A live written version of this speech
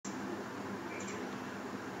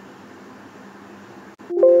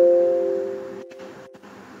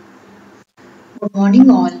Good morning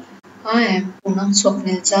all. I am Poonam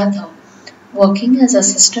Swapnil Jadhav, working as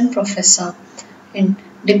Assistant Professor in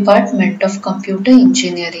Department of Computer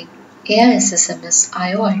Engineering, AISSMS,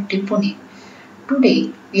 IOIT Pune.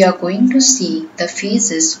 Today we are going to see the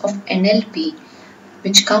phases of NLP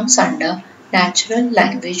which comes under Natural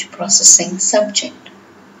Language Processing subject.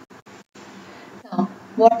 Now,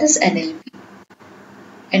 what is NLP?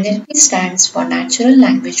 NLP stands for Natural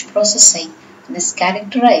Language Processing and is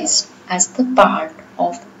characterized as the part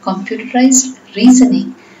of computerized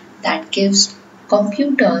reasoning that gives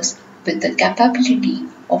computers with the capability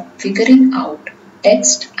of figuring out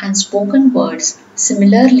text and spoken words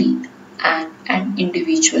similarly than an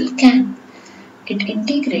individual can. It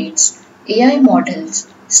integrates AI models,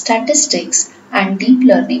 statistics, and deep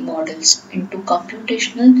learning models into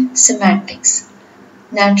computational semantics.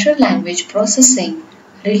 Natural language processing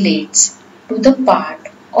relates to the part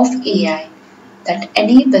of AI that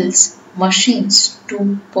enables machines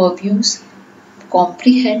to peruse,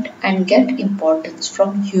 comprehend, and get importance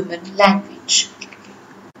from human language.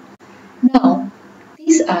 Now,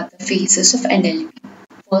 these are the phases of NLP.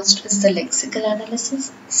 First is the lexical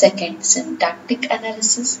analysis, second, syntactic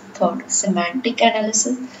analysis, third, semantic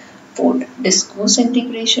analysis, fourth, discourse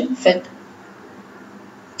integration, fifth,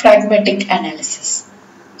 pragmatic analysis.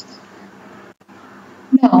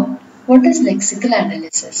 Now, what is lexical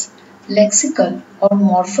analysis? Lexical or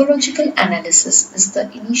morphological analysis is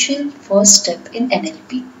the initial first step in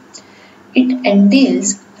NLP. It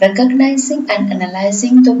entails recognizing and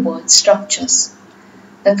analyzing the word structures.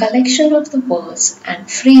 The collection of the words and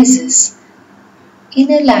phrases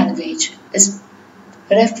in a language is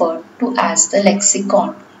referred to as the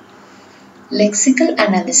lexicon. Lexical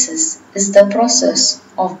analysis is the process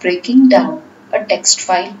of breaking down a text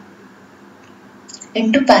file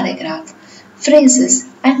into paragraph, phrases,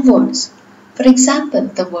 and words. For example,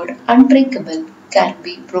 the word unbreakable can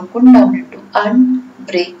be broken down into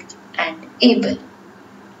unbreak and able.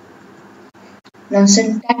 Now,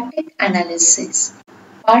 syntactic analysis.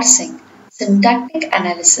 Parsing. Syntactic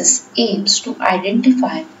analysis aims to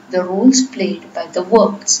identify the roles played by the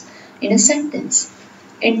words in a sentence,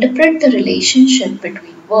 interpret the relationship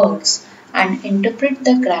between words, and interpret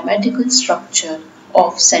the grammatical structure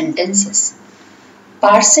of sentences.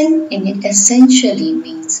 Parsing essentially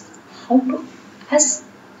means how to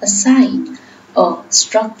assign a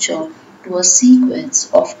structure to a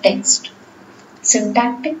sequence of text.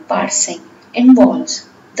 Syntactic parsing involves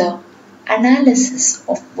the analysis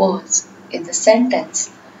of words in the sentence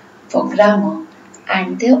for grammar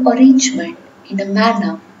and their arrangement in a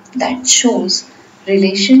manner that shows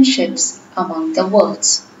relationships among the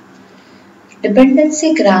words.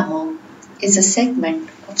 Dependency grammar is a segment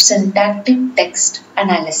of syntactic text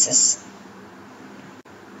analysis.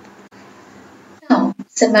 Now,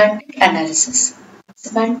 semantic analysis.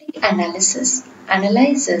 Semantic analysis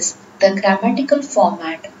analyzes the grammatical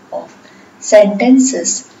format of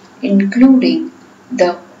sentences, including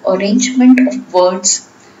the arrangement of words,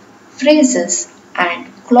 phrases, and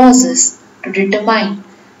clauses to determine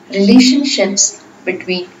relationships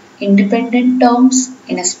between independent terms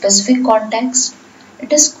in a specific context.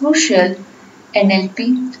 It is crucial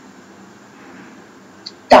NLP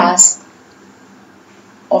task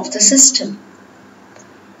of the system.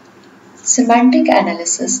 Semantic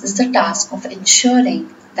analysis is the task of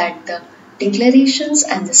ensuring that the declarations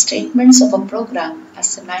and the statements of a program are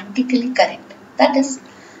semantically correct. That is,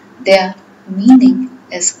 their meaning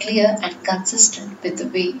is clear and consistent with the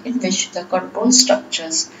way in which the control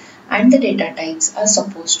structures and the data types are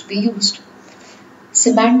supposed to be used.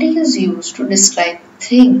 Semantic is used to describe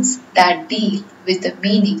things that deal with the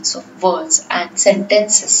meanings of words and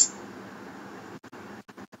sentences.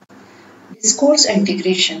 Discourse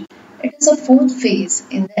integration. It is a fourth phase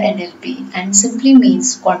in the NLP and simply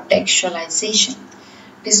means contextualization.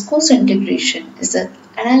 Discourse integration is the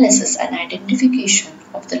analysis and identification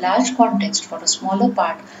of the large context for a smaller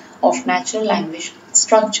part of natural language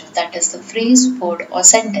structure, that is, the phrase, word, or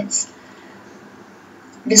sentence.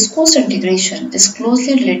 Discourse integration is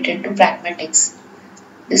closely related to pragmatics.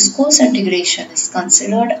 Discourse integration is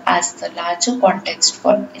considered as the larger context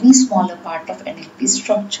for any smaller part of NLP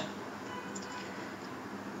structure.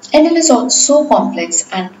 NL is also complex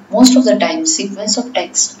and most of the time sequence of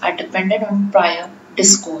text are dependent on prior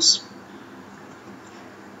discourse.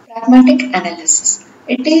 Pragmatic analysis.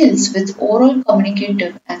 It deals with overall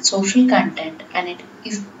communicative and social content and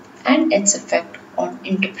its effect on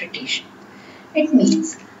interpretation. It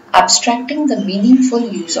means abstracting the meaningful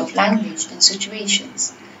use of language in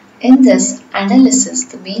situations. In this analysis,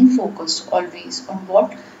 the main focus always on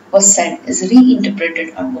what was said is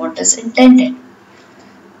reinterpreted on what is intended.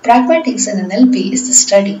 Pragmatics in NLP is the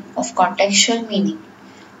study of contextual meaning.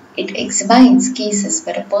 It examines cases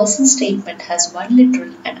where a person's statement has one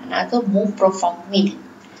literal and another more profound meaning.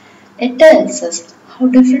 It tells us how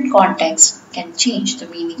different contexts can change the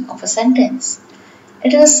meaning of a sentence.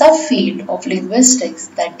 It is a subfield of linguistics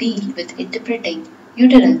that deal with interpreting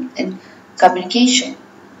uterine in communication.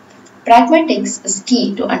 Pragmatics is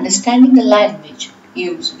key to understanding the language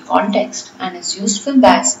used in context and is useful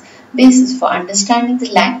basis for understanding the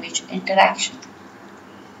language interaction.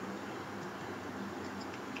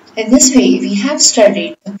 In this way, we have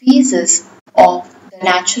studied the phases of the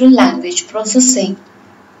natural language processing.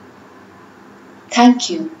 Thank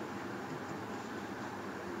you.